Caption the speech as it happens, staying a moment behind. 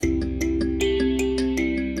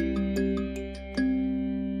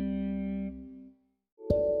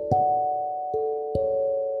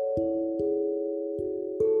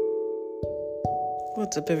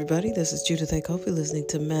What's up, everybody? This is Judith A. Kofi listening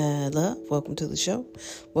to Mad Love. Welcome to the show.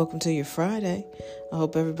 Welcome to your Friday. I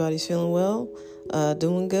hope everybody's feeling well,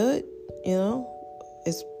 doing good. You know,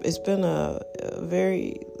 it's been a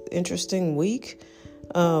very interesting week.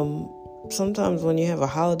 Sometimes when you have a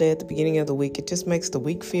holiday at the beginning of the week, it just makes the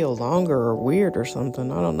week feel longer or weird or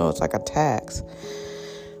something. I don't know. It's like a tax.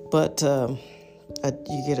 But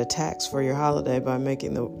you get a tax for your holiday by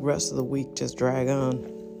making the rest of the week just drag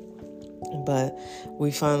on. But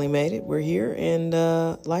we finally made it. We're here, and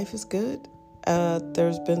life is good.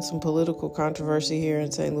 There's been some political controversy here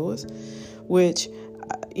in St. Louis, which,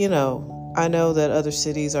 I know that other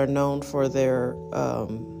cities are known for their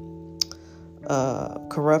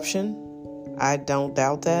corruption. I don't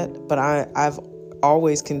doubt that, but I've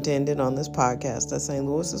always contended on this podcast that St.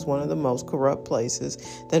 Louis is one of the most corrupt places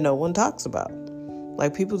that no one talks about.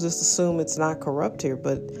 Like, people just assume it's not corrupt here,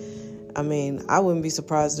 but I mean, I wouldn't be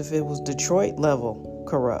surprised if it was Detroit level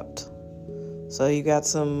corrupt. So you got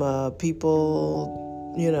some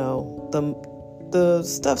people, the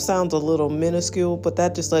stuff sounds a little minuscule, but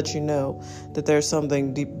that just lets you know that there's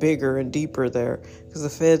something bigger and deeper there, because the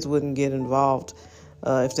feds wouldn't get involved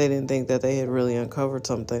if they didn't think that they had really uncovered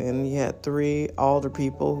something. And you had 3 alder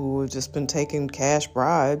people who have just been taking cash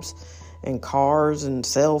bribes and cars and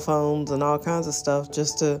cell phones and all kinds of stuff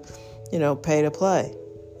just to, pay to play.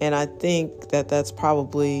 And I think that that's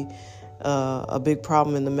probably a big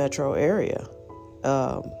problem in the metro area.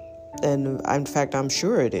 And in fact, I'm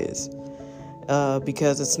sure it is,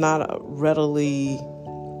 because it's not readily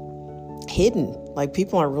hidden. Like,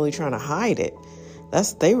 people aren't really trying to hide it.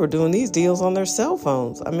 They were doing these deals on their cell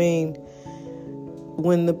phones. I mean,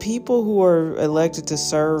 when the people who are elected to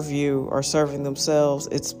serve you are serving themselves,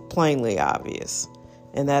 it's plainly obvious.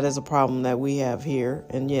 And that is a problem that we have here.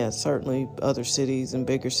 And yes, certainly other cities and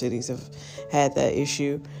bigger cities have had that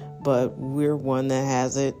issue, but we're one that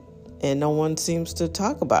has it, and no one seems to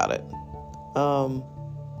talk about it.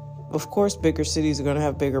 Of course, bigger cities are going to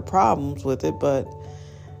have bigger problems with it, but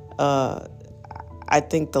I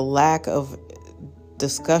think the lack of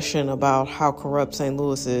discussion about how corrupt St.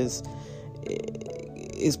 Louis is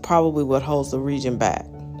probably what holds the region back.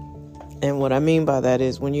 And what I mean by that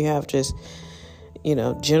is, when you have just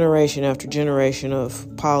generation after generation of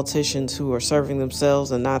politicians who are serving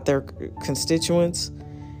themselves and not their constituents,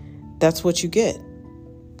 that's what you get.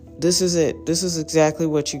 This is it. This is exactly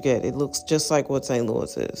what you get. It looks just like what St.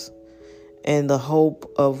 Louis is. And the hope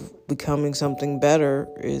of becoming something better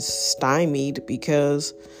is stymied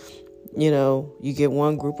because, you get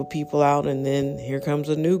one group of people out, and then here comes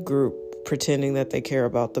a new group pretending that they care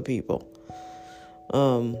about the people.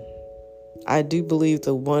 I do believe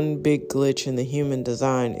the one big glitch in the human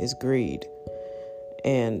design is greed.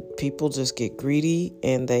 And people just get greedy,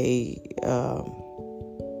 and they,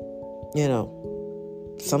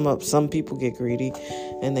 some people get greedy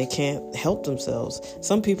and they can't help themselves.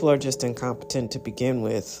 Some people are just incompetent to begin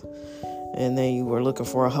with, and they were looking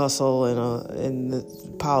for a hustle, and the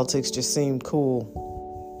politics just seemed cool.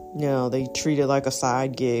 They treat it like a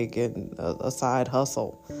side gig and a side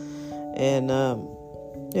hustle. And,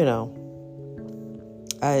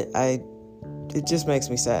 it just makes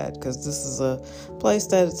me sad, because this is a place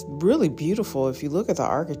that's really beautiful. If you look at the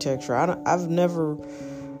architecture, I don't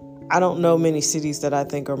know many cities that I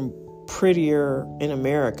think are prettier in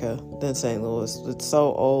America than St. Louis. It's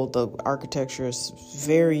so old. The architecture is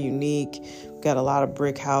very unique. We've got a lot of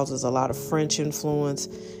brick houses, a lot of French influence.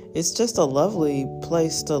 It's just a lovely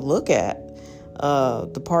place to look at,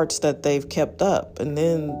 the parts that they've kept up. And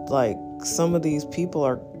then, like, some of these people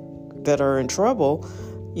that are in trouble,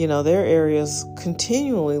 their areas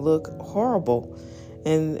continually look horrible.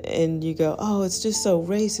 And you go, oh, it's just so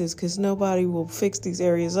racist because nobody will fix these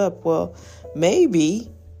areas up. Well, maybe,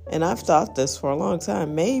 and I've thought this for a long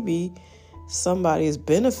time, maybe somebody is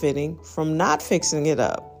benefiting from not fixing it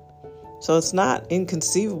up. So it's not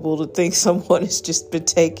inconceivable to think someone has just been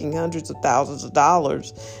taking hundreds of thousands of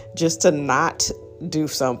dollars just to not do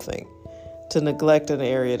something, to neglect an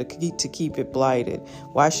area, to keep it blighted.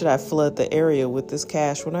 Why should I flood the area with this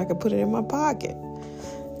cash when I can put it in my pocket?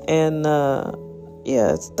 And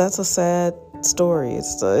that's a sad story.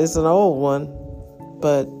 It's an old one,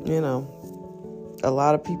 but a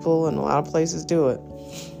lot of people and a lot of places do it.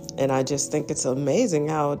 And I just think it's amazing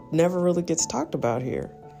how it never really gets talked about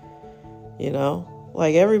here.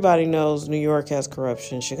 Like, everybody knows New York has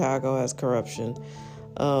corruption, Chicago has corruption.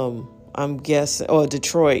 I'm guessing,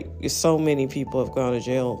 Detroit, so many people have gone to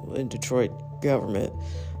jail in Detroit government.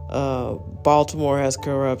 Baltimore has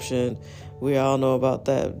corruption. We all know about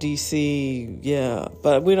that. DC, yeah,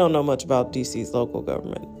 but we don't know much about DC's local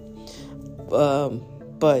government.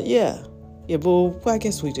 But yeah, Yeah, well, I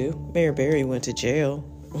guess we do. Mayor Barry went to jail.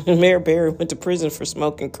 Mayor Barry went to prison for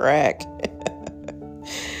smoking crack.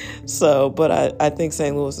 So, but I think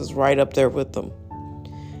St. Louis is right up there with them.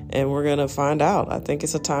 And we're going to find out. I think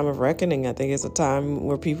it's a time of reckoning. I think it's a time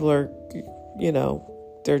where people are,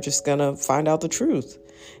 they're just going to find out the truth.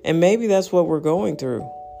 And maybe that's what we're going through.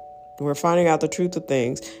 We're finding out the truth of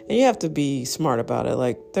things. And you have to be smart about it.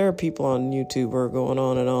 Like, there are people on YouTube who are going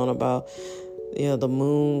on and on about, the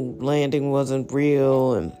moon landing wasn't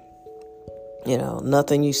real. And,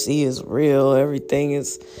 nothing you see is real. Everything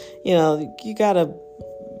is, you got to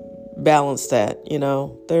balance that.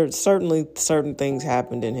 There's certainly certain things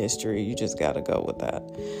happened in history. You just got to go with that.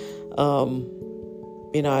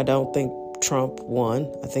 I don't think Trump won.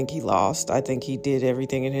 I think he lost. I think he did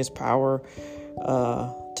everything in his power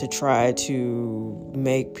to try to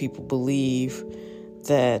make people believe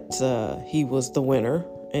that he was the winner,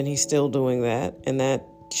 and he's still doing that, and that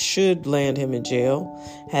should land him in jail.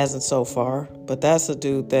 Hasn't so far, but that's a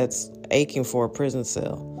dude that's aching for a prison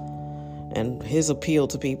cell. And his appeal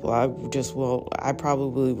to people, I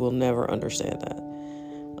probably will never understand that.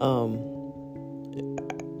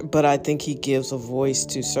 But I think he gives a voice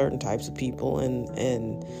to certain types of people,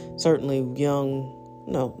 and certainly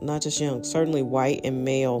not just young, certainly white and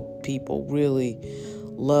male people really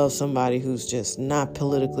love somebody who's just not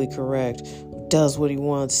politically correct, does what he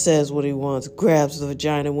wants, says what he wants, grabs the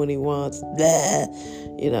vagina when he wants, blah.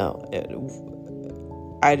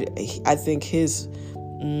 I think his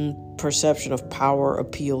perception of power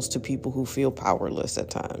appeals to people who feel powerless at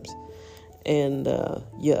times. And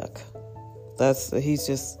yuck. He's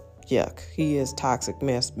just yuck. He is toxic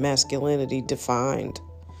masculinity defined.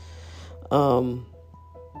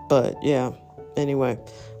 But yeah, anyway,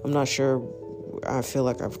 I'm not sure. I feel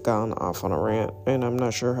like I've gone off on a rant, and I'm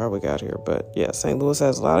not sure how we got here. But yeah, St. Louis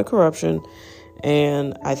has a lot of corruption,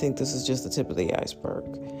 and I think this is just the tip of the iceberg.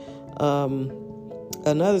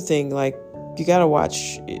 Another thing, you got to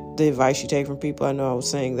watch the advice you take from people. I know I was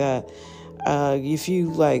saying that. If you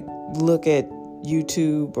look at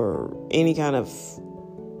YouTube or any kind of,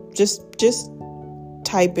 just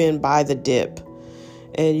type in "buy the dip,"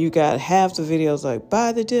 and you got half the videos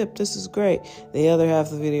 "buy the dip, this is great." The other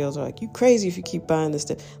half of the videos are "you crazy if you keep buying this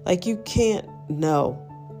dip." You can't know.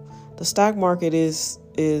 The stock market is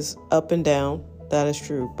up and down. That is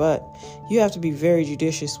true, but you have to be very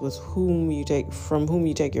judicious with from whom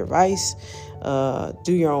you take your advice.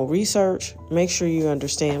 Do your own research. Make sure you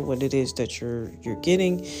understand what it is that you're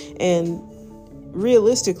getting. And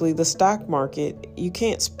realistically, the stock market, you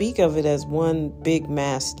can't speak of it as one big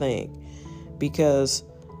mass thing, because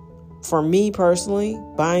for me personally,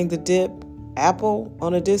 buying the dip, Apple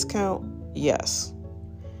on a discount, yes.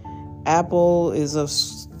 Apple is a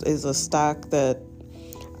stock that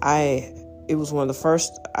it was one of the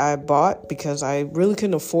first I bought because I really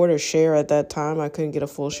couldn't afford a share at that time. I couldn't get a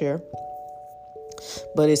full share.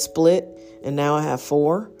 But it split, and now I have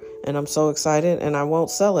 4, and I'm so excited, and I won't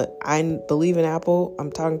sell it. I believe in Apple.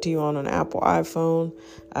 I'm talking to you on an Apple iPhone.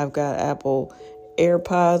 I've got Apple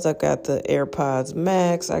AirPods. I've got the AirPods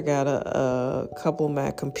Max. I got a couple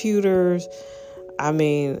Mac computers. I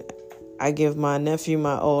mean, I give my nephew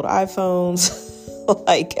my old iPhones.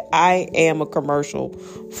 I am a commercial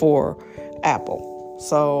for Apple.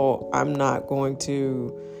 So I'm not going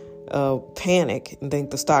to panic and think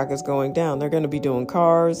the stock is going down. They're going to be doing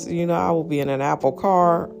cars. I will be in an Apple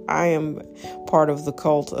car. I am part of the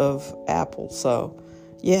cult of Apple. So,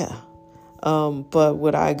 yeah. But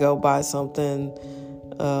would I go buy something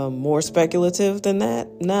more speculative than that?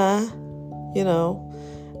 Nah.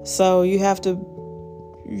 So you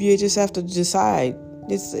just have to decide.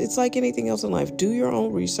 It's like anything else in life. Do your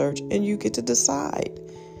own research, and you get to decide.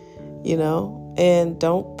 And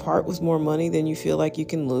don't part with more money than you feel like you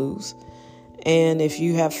can lose. And if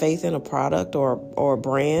you have faith in a product or a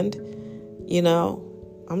brand,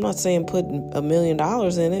 I'm not saying put $1 million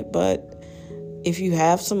in it, but if you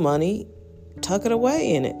have some money, tuck it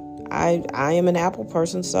away in it. I am an Apple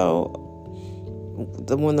person, so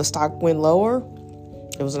when the stock went lower,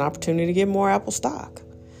 it was an opportunity to get more Apple stock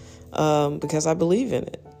because I believe in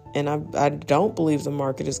it. And I don't believe the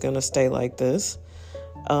market is going to stay like this.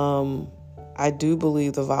 I do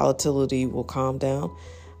believe the volatility will calm down.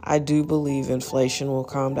 I do believe inflation will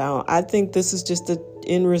calm down. I think this is just the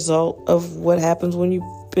end result of what happens when you've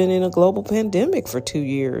been in a global pandemic for 2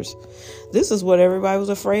 years. This is what everybody was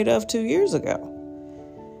afraid of 2 years ago.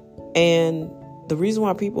 And the reason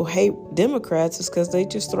why people hate Democrats is because they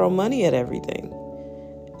just throw money at everything.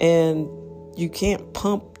 And you can't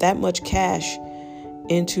pump that much cash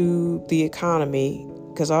into the economy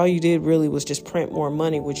because all you did really was just print more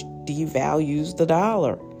money, which devalues the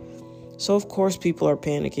dollar. So of course people are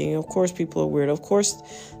panicking. Of course people are weird. Of course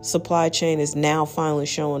supply chain is now finally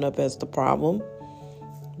showing up as the problem,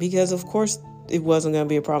 because of course it wasn't going to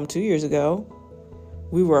be a problem 2 years ago.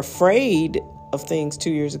 We were afraid of things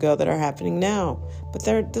 2 years ago that are happening now, but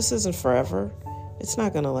this isn't forever. It's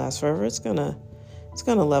not going to last forever. It's going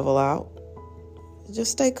to level out.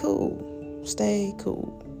 Just stay cool. Stay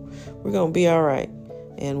cool. We're going to be all right.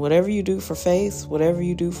 And whatever you do for faith, whatever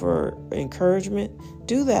you do for encouragement,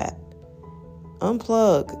 do that.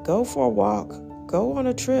 Unplug. Go for a walk. Go on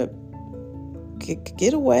a trip.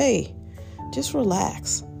 Get away. Just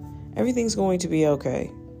relax. Everything's going to be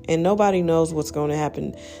okay. And nobody knows what's going to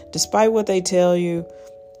happen. Despite what they tell you,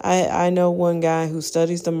 I know one guy who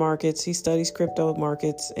studies the markets. He studies crypto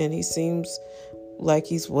markets, and he seems like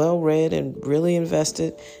he's well-read and really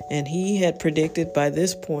invested. And he had predicted by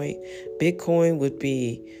this point, Bitcoin would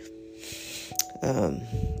be,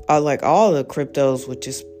 like all the cryptos would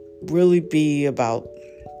just really be about,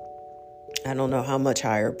 I don't know how much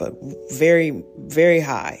higher, but very, very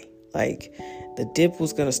high. Like the dip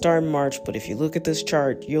was going to start in March, but if you look at this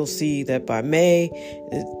chart, you'll see that by May,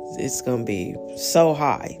 it's going to be so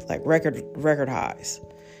high, like record highs.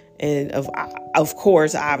 And of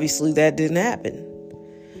course, obviously that didn't happen.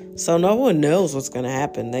 So no one knows what's going to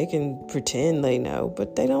happen. They can pretend they know,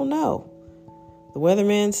 but they don't know. The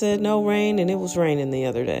weatherman said no rain, and it was raining the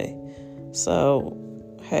other day. So,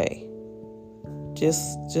 hey,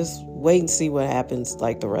 just wait and see what happens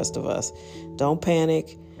like the rest of us. Don't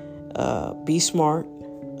panic. Be smart,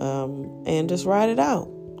 and just ride it out,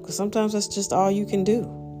 because sometimes that's just all you can do,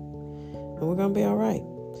 and we're gonna be all right.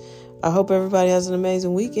 I hope everybody has an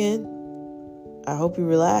amazing weekend. I hope you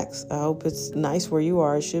relax. I hope it's nice where you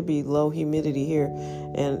are. It should be low humidity here.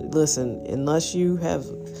 And listen, unless you have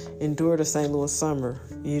endured a St. Louis summer,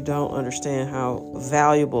 you don't understand how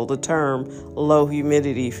valuable the term low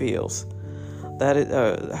humidity feels. That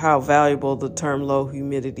is how valuable the term low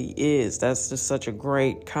humidity is. That's just such a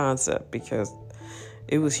great concept, because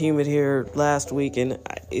it was humid here last week, and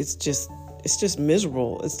it's just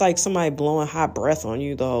miserable. It's like somebody blowing hot breath on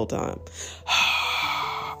you the whole time.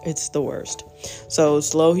 It's the worst. So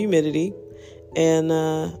it's low humidity, and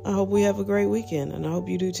I hope we have a great weekend, and I hope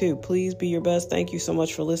you do too. Please be your best. Thank you so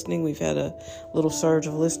much for listening. We've had a little surge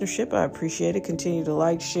of listenership. I appreciate it. Continue to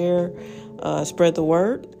like, share, spread the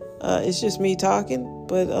word. It's just me talking,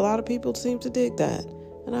 but a lot of people seem to dig that,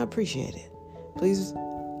 and I appreciate it. Please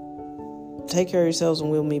take care of yourselves, and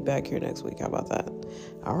we'll meet back here next week. How about that?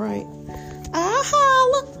 All right.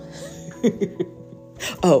 Holla.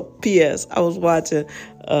 Oh, P.S. I was watching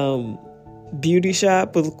Beauty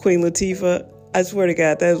Shop with Queen Latifah. I swear to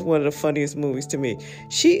God, that is one of the funniest movies to me.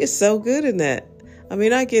 She is so good in that. I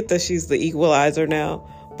mean, I get that she's the equalizer now,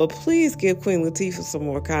 but please give Queen Latifah some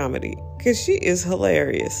more comedy, because she is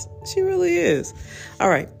hilarious. She really is. All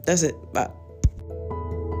right, that's it. Bye.